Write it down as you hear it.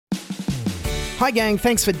Hi gang,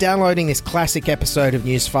 thanks for downloading this classic episode of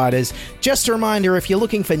Newsfighters. Just a reminder, if you're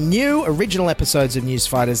looking for new original episodes of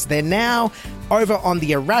Newsfighters, they're now over on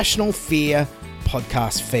the Irrational Fear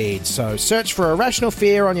podcast feed. So search for Irrational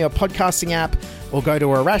Fear on your podcasting app or go to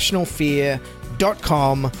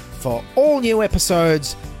irrationalfear.com for all new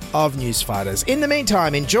episodes of Newsfighters. In the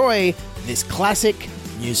meantime, enjoy this classic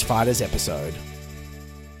Newsfighters episode.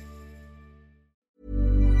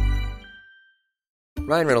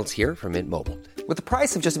 Ryan Reynolds here from Mint Mobile. With the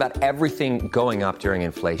price of just about everything going up during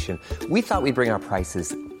inflation, we thought we'd bring our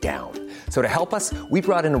prices down. So to help us, we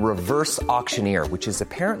brought in a reverse auctioneer, which is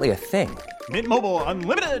apparently a thing. Mint Mobile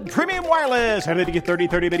Unlimited Premium Wireless. How to get 30,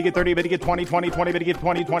 30, bit to get 30, bit to get 20, 20, 20, bit to get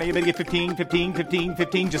 20, 20, bit to get 15, 15, 15,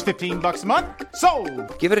 15, just $15 a month?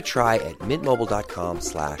 Sold! Give it a try at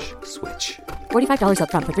mintmobile.com/switch. $45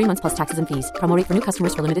 up front for 3 months plus taxes and fees. Promo rate for new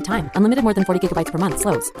customers for limited time. Unlimited more than 40 gigabytes per month.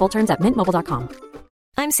 Slows full terms at mintmobile.com.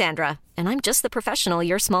 I'm Sandra, and I'm just the professional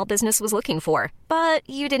your small business was looking for. But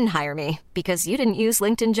you didn't hire me because you didn't use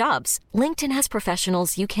LinkedIn Jobs. LinkedIn has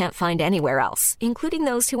professionals you can't find anywhere else, including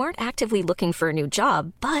those who aren't actively looking for a new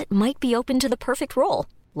job, but might be open to the perfect role,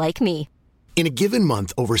 like me. In a given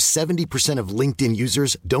month, over 70% of LinkedIn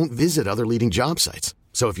users don't visit other leading job sites.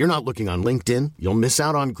 So if you're not looking on LinkedIn, you'll miss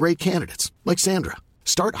out on great candidates like Sandra.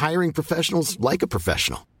 Start hiring professionals like a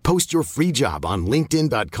professional. Post your free job on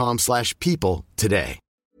linkedin.com/people today.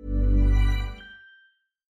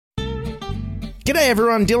 G'day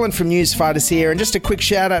everyone, Dylan from Newsfighters here, and just a quick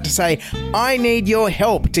shout out to say I need your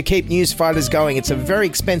help to keep Newsfighters going. It's a very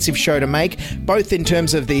expensive show to make, both in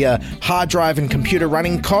terms of the hard drive and computer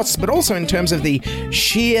running costs, but also in terms of the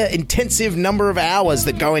sheer intensive number of hours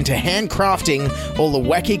that go into handcrafting all the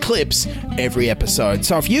wacky clips every episode.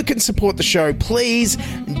 So if you can support the show, please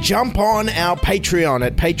jump on our Patreon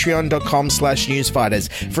at patreon.com/newsfighters.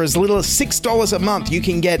 For as little as $6 a month, you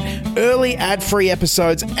can get early ad-free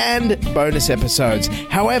episodes and bonus episodes.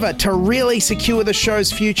 However, to really secure the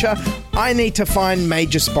show's future, I need to find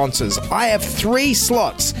major sponsors. I have 3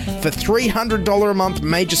 slots for $300 a month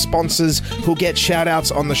major sponsors who'll get shout-outs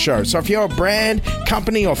on the show. So if you're a brand,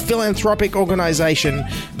 company, or philanthropic organization,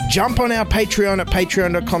 jump on our Patreon at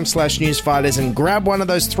patreon.com/newsfighters and grab one of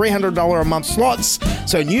those $300 a month slots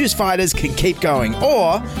so Newsfighters can keep going.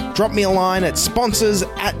 Or drop me a line at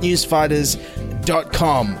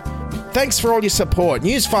sponsors@newsfighters.com. Thanks for all your support.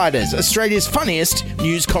 Newsfighters, Australia's funniest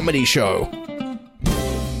news comedy show.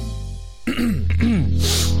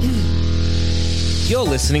 You're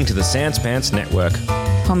listening to the Sans Pants Network.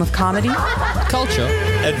 Home of comedy, culture,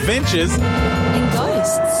 adventures, and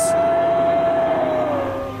ghosts.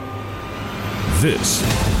 This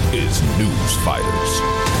is Newsfighters,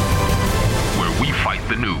 where we fight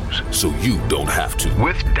the news so you don't have to.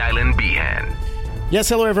 With Dylan Behan. Yes,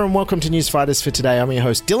 hello everyone, welcome to Newsfighters for today. I'm your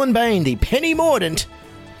host, Dylan Bain, the Penny Mordaunt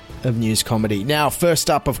of news comedy. Now, first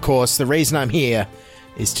up, of course, the reason I'm here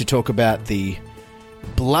is to talk about the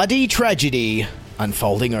bloody tragedy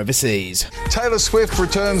unfolding overseas. Taylor Swift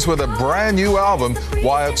returns with a brand new album,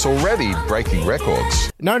 why it's already breaking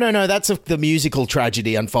records. No, that's the musical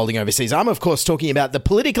tragedy unfolding overseas. I'm, of course, talking about the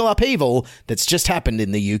political upheaval that's just happened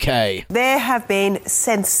in the UK. There have been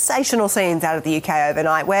sensational scenes out of the UK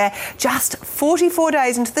overnight where just 44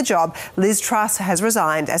 days into the job, Liz Truss has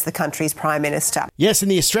resigned as the country's Prime Minister. Yes,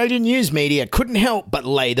 and the Australian news media couldn't help but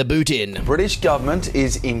lay the boot in. The British government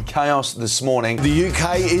is in chaos this morning. The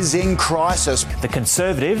UK is in crisis. The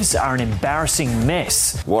Conservatives are an embarrassing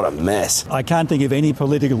mess. What a mess. I can't think of any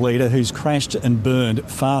political leader who's crashed and burned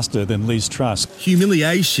faster than Liz Truss.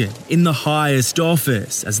 Humiliation in the highest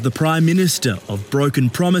office as the Prime Minister of broken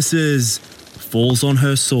promises falls on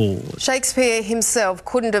her sword. Shakespeare himself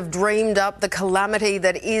couldn't have dreamed up the calamity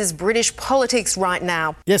that is British politics right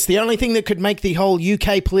now. Yes, the only thing that could make the whole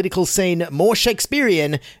UK political scene more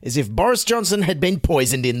Shakespearean is if Boris Johnson had been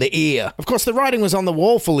poisoned in the ear. Of course, the writing was on the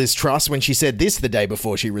wall for Liz Truss when she said this the day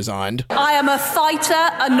before she resigned. I am a fighter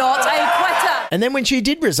and not a quitter. And then when she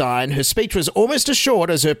did resign, her speech was almost as short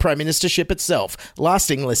as her Prime Ministership itself,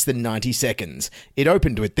 lasting less than 90 seconds. It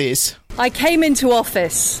opened with this. I came into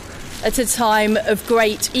office at a time of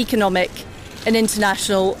great economic and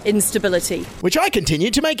international instability, which I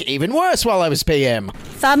continued to make even worse while I was PM.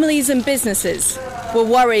 Families and businesses were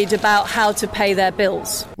worried about how to pay their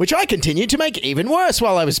bills, which I continued to make even worse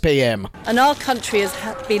while I was PM. And our country has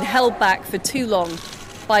been held back for too long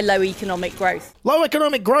by low economic growth. Low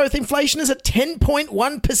economic growth, inflation is at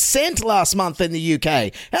 10.1% last month in the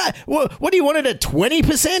UK. What do you want it at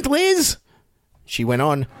 20%, Liz? She went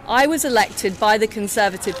on. I was elected by the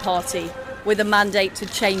Conservative Party with a mandate to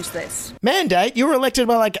change this. Mandate? You were elected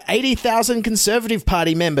by like 80,000 Conservative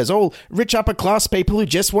Party members, all rich upper class people who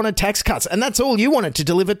just wanted tax cuts, and that's all you wanted to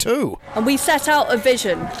deliver too. And we set out a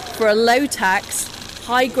vision for a low-tax,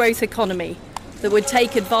 high-growth economy that would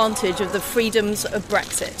take advantage of the freedoms of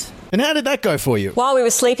Brexit. And how did that go for you? While we were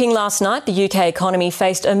sleeping last night, the UK economy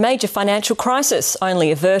faced a major financial crisis,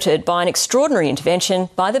 only averted by an extraordinary intervention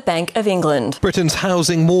by the Bank of England. Britain's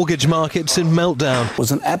housing mortgage market's in meltdown. It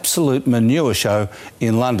was an absolute manure show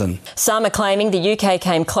in London. Some are claiming the UK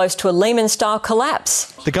came close to a Lehman-style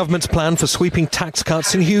collapse. The government's plan for sweeping tax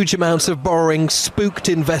cuts and huge amounts of borrowing spooked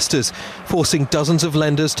investors, forcing dozens of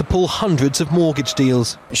lenders to pull hundreds of mortgage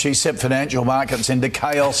deals. She set financial markets into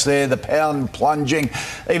chaos there, the pound plunging.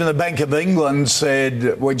 Even the Bank of England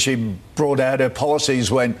said, when she brought out her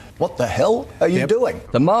policies, went, what the hell are you doing?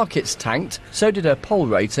 The markets tanked, so did her poll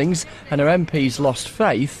ratings, and her MPs lost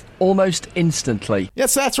faith almost instantly.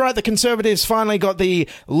 Yes, that's right. The Conservatives finally got the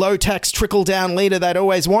low-tax trickle-down leader they'd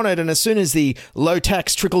always wanted, and as soon as the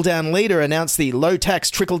low-tax trickle-down leader announced the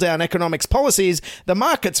low-tax trickle-down economics policies, the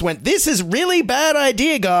markets went, this is really bad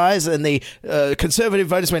idea, guys, and the Conservative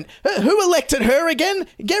voters went, who elected her again?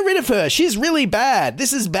 Get rid of her. She's really bad.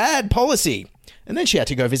 This is bad policy. And then she had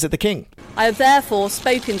to go visit the King. I have therefore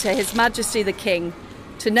spoken to His Majesty the King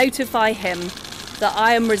to notify him that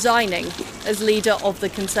I am resigning as leader of the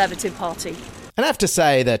Conservative Party. And I have to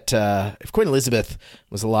say that if Queen Elizabeth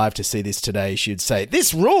was alive to see this today, she'd say,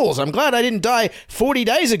 this rules. I'm glad I didn't die 40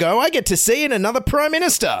 days ago. I get to see another Prime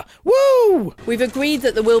Minister. Woo! We've agreed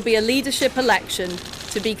that there will be a leadership election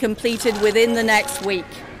to be completed within the next week.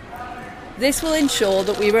 This will ensure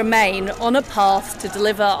that we remain on a path to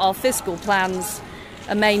deliver our fiscal plans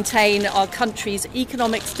and maintain our country's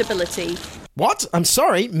economic stability. What? I'm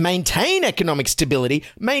sorry. Maintain economic stability.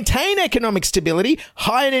 Maintain economic stability.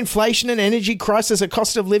 High inflation and energy crisis, a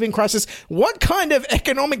cost of living crisis. What kind of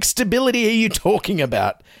economic stability are you talking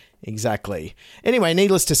about? Exactly. Anyway,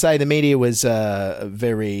 needless to say, the media was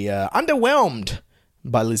very underwhelmed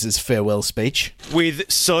by Liz's farewell speech.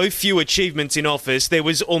 With so few achievements in office, there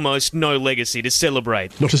was almost no legacy to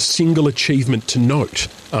celebrate. Not a single achievement to note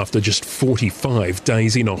after just 45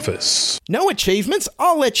 days in office. No achievements?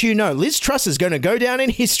 I'll let you know. Liz Truss is going to go down in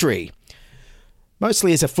history.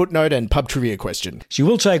 Mostly as a footnote and pub trivia question. She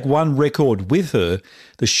will take one record with her,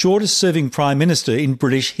 the shortest serving Prime Minister in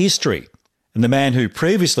British history. And the man who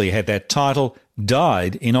previously had that title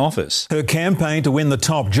died in office. Her campaign to win the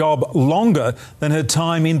top job longer than her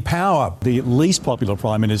time in power. The least popular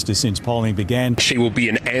Prime Minister since polling began. She will be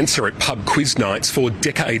an answer at pub quiz nights for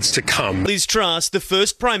decades to come. Liz Truss, the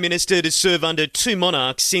first Prime Minister to serve under two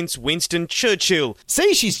monarchs since Winston Churchill.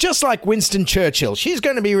 See, she's just like Winston Churchill. She's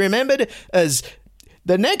going to be remembered as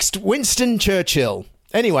the next Winston Churchill.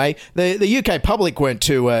 Anyway, the UK public weren't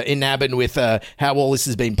too enamored with how all this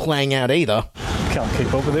has been playing out either. Can't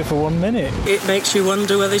keep up with it for 1 minute. It makes you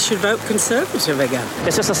wonder whether they should vote Conservative again.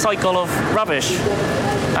 It's just a cycle of rubbish,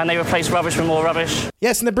 and they replace rubbish with more rubbish.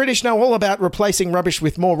 Yes, and the British know all about replacing rubbish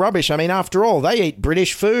with more rubbish. I mean, after all, they eat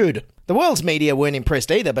British food. The world's media weren't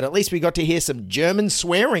impressed either, but at least we got to hear some German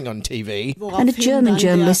swearing on TV. And a German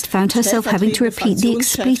journalist found herself having to repeat the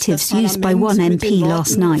expletives used by one MP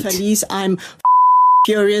last night. I'm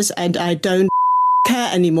furious and I don't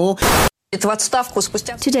care anymore.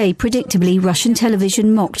 Today, predictably, Russian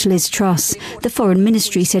television mocked Liz Truss. The Foreign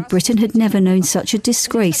Ministry said Britain had never known such a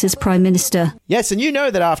disgrace as Prime Minister. Yes, and you know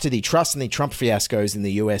that after the Truss and the Trump fiascos in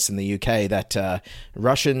the US and the UK, that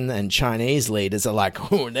Russian and Chinese leaders are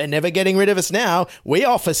like, oh, they're never getting rid of us now. We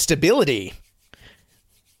offer stability.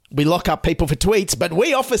 We lock up people for tweets, but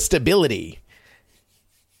we offer stability.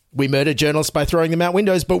 We murder journalists by throwing them out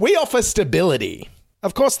windows, but we offer stability.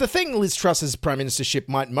 Of course, the thing Liz Truss's prime ministership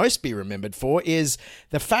might most be remembered for is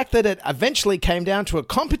the fact that it eventually came down to a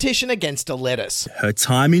competition against a lettuce. Her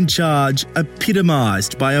time in charge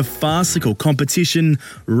epitomised by a farcical competition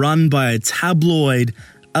run by a tabloid,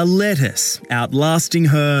 a lettuce outlasting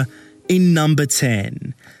her in number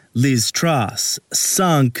 10. Liz Truss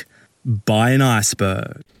sunk by an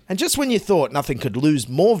iceberg. And just when you thought nothing could lose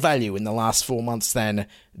more value in the last 4 months than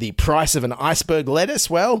the price of an iceberg lettuce,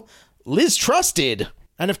 well, Liz Truss did.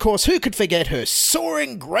 And of course, who could forget her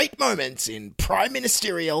soaring great moments in prime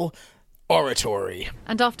ministerial oratory?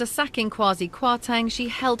 And after sacking Kwasi Kwarteng, she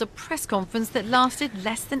held a press conference that lasted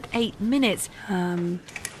less than 8 minutes. We're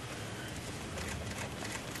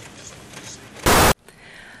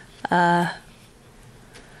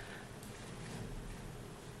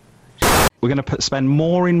going to spend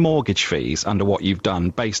more in mortgage fees under what you've done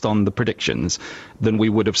based on the predictions than we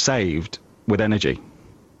would have saved with energy.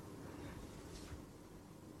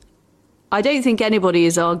 I don't think anybody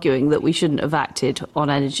is arguing that we shouldn't have acted on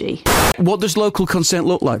energy. What does local consent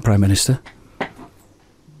look like, Prime Minister?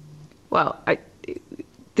 Well, Of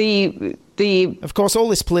course, all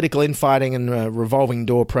this political infighting and revolving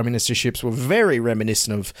door prime ministerships were very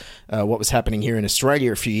reminiscent of what was happening here in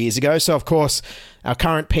Australia a few years ago. So, of course, our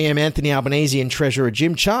current PM Anthony Albanese and Treasurer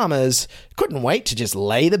Jim Chalmers couldn't wait to just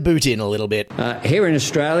lay the boot in a little bit. Here in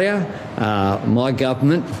Australia, my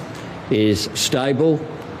government is stable,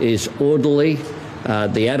 is orderly.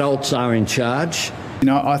 The adults are in charge.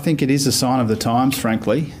 I think it is a sign of the times,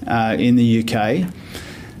 frankly, in the UK.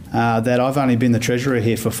 That I've only been the Treasurer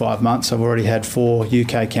here for 5 months. I've already had 4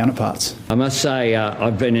 UK counterparts. I must say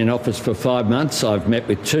I've been in office for 5 months. I've met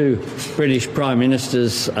with 2 British Prime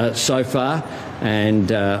Ministers so far,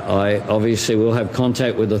 and I obviously will have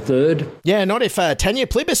contact with a third. Yeah, not if Tanya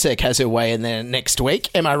Plibersek has her way in there next week.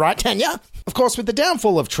 Am I right, Tanya? Of course, with the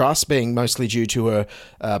downfall of Truss being mostly due to her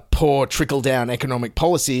poor trickle-down economic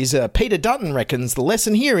policies, Peter Dutton reckons the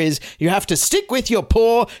lesson here is you have to stick with your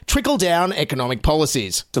poor trickle-down economic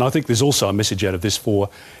policies. And I think there's also a message out of this for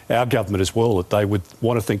our government as well, that they would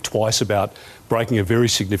want to think twice about breaking a very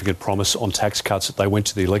significant promise on tax cuts that they went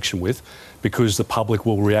to the election with, because the public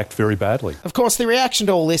will react very badly. Of course, the reaction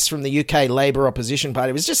to all this from the UK Labour opposition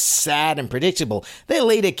party was just sad and predictable. Their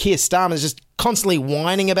leader, Keir Starmer, is just constantly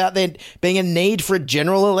whining about there being a need for a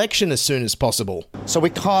general election as soon as possible. So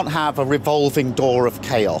we can't have a revolving door of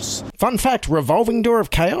chaos. Fun fact, Revolving Door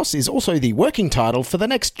of Chaos is also the working title for the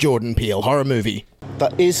next Jordan Peele horror movie.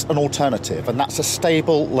 There is an alternative, and that's a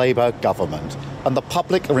stable Labour government. And the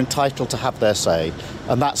public are entitled to have their say,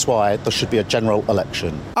 and that's why there should be a general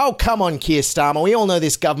election. Oh, come on, Keir Starmer. We all know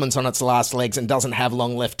this government's on its last legs and doesn't have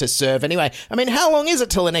long left to serve anyway. I mean, how long is it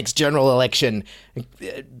till the next general election?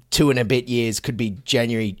 2 and a bit years, could be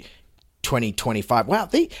January 2025. Wow,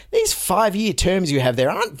 these 5-year terms you have there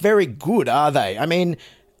aren't very good, are they? I mean,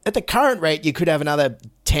 at the current rate, you could have another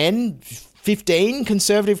 10, 15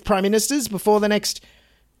 Conservative Prime Ministers before the next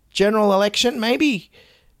general election. Maybe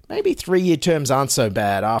 3-year terms aren't so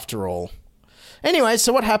bad after all. Anyway,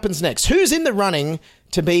 so what happens next? Who's in the running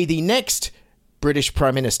to be the next British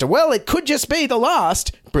Prime Minister? Well, it could just be the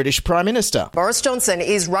last British Prime Minister. Boris Johnson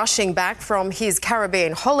is rushing back from his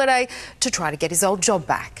Caribbean holiday to try to get his old job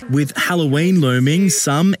back. With Halloween looming,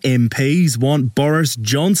 some MPs want Boris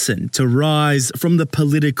Johnson to rise from the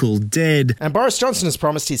political dead. And Boris Johnson has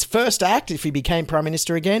promised his first act, if he became Prime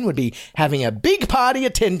Minister again, would be having a big party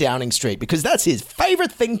at 10 Downing Street, because that's his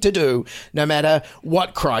favourite thing to do, no matter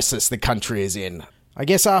what crisis the country is in. I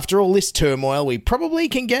guess after all this turmoil, we probably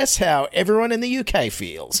can guess how everyone in the UK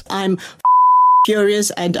feels. I'm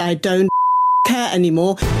furious and I don't care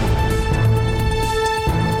anymore.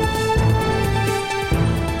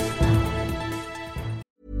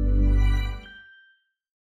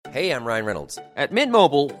 Hey, I'm Ryan Reynolds. At Mint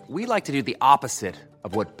Mobile, we like to do the opposite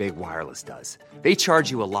of what Big Wireless does. They charge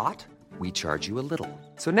you a lot. We charge you a little.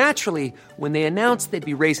 So naturally, when they announced they'd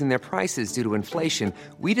be raising their prices due to inflation,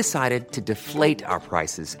 we decided to deflate our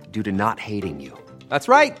prices due to not hating you. That's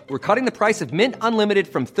right. We're cutting the price of Mint Unlimited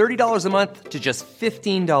from $30 a month to just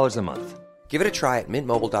 $15 a month. Give it a try at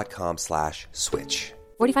mintmobile.com/switch.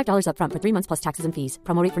 $45 up front for 3 months plus taxes and fees.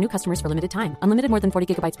 Promo rate for new customers for limited time. Unlimited more than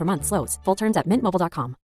 40 gigabytes per month. Slows full terms at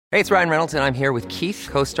mintmobile.com. Hey, it's Ryan Reynolds, and I'm here with Keith,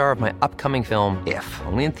 co-star of my upcoming film, If,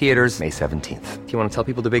 only in theaters May 17th. Do you want to tell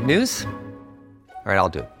people the big news? All right, I'll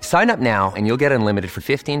do it. Sign up now and you'll get unlimited for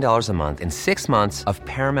 $15 a month and 6 months of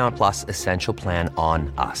Paramount Plus Essential Plan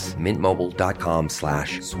on us.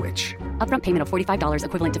 mintmobile.com/switch. Upfront payment of $45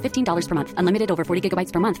 equivalent to $15 per month. Unlimited over 40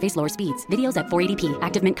 gigabytes per month. Face lower speeds. Videos at 480p.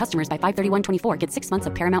 Active Mint customers by 531.24 get 6 months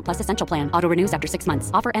of Paramount Plus Essential Plan. Auto renews after 6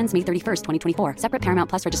 months. Offer ends May 31st, 2024. Separate Paramount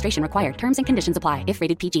Plus registration required. Terms and conditions apply if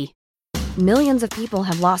rated PG. Millions of people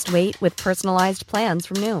have lost weight with personalized plans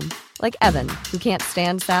from Noom. Like Evan, who can't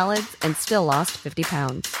stand salads and still lost 50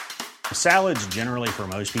 pounds. Salads generally for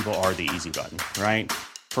most people are the easy button, right?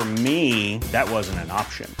 For me, that wasn't an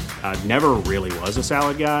option. I never really was a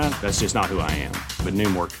salad guy. That's just not who I am. But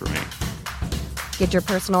Noom worked for me. Get your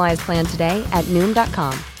personalized plan today at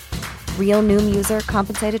Noom.com. Real Noom user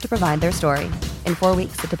compensated to provide their story. In 4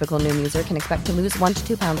 weeks, the typical Noom user can expect to lose 1 to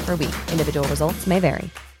 2 pounds per week. Individual results may vary.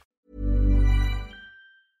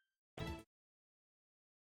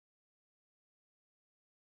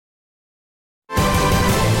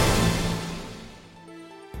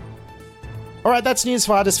 All right, that's News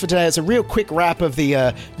Fighters for today. It's a real quick wrap of the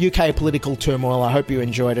UK political turmoil. I hope you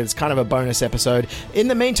enjoyed it. It's kind of a bonus episode. In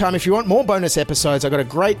the meantime, if you want more bonus episodes, I've got a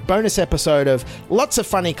great bonus episode of lots of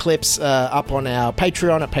funny clips up on our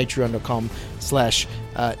Patreon at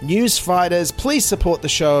patreon.com/newsfighters. Please support the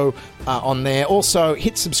show on there. Also,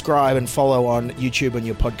 hit subscribe and follow on YouTube on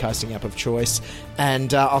your podcasting app of choice.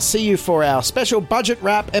 And I'll see you for our special budget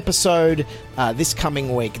wrap episode this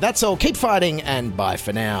coming week. That's all. Keep fighting, and bye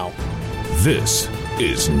for now. This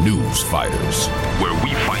is News Fighters, where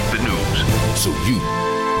we fight the news so you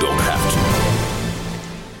don't have to.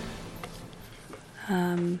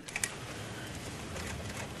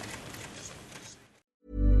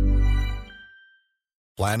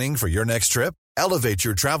 Planning for your next trip? Elevate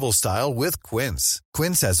your travel style with Quince.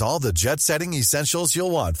 Quince has all the jet-setting essentials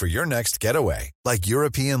you'll want for your next getaway, like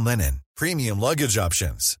European linen, premium luggage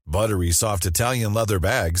options, buttery soft Italian leather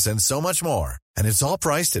bags, and so much more. And it's all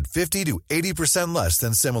priced at 50 to 80% less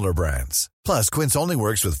than similar brands. Plus, Quince only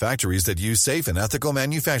works with factories that use safe and ethical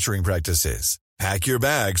manufacturing practices. Pack your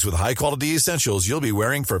bags with high-quality essentials you'll be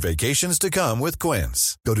wearing for vacations to come with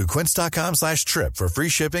Quince. Go to quince.com/trip for free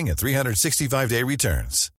shipping and 365-day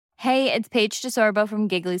returns. Hey, it's Paige DeSorbo from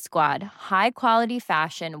Giggly Squad. High quality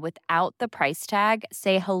fashion without the price tag.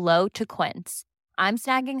 Say hello to Quince. I'm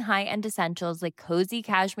snagging high-end essentials like cozy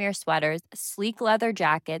cashmere sweaters, sleek leather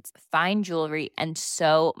jackets, fine jewelry, and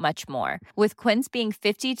so much more. With Quince being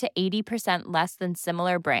 50 to 80% less than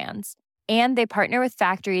similar brands. And they partner with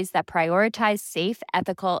factories that prioritize safe,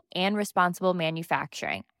 ethical, and responsible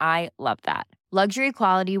manufacturing. I love that. Luxury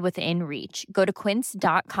quality within reach. Go to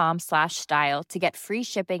quince.com/style to get free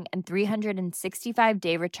shipping and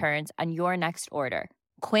 365-day returns on your next order.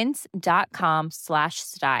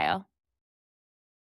 Quince.com/style.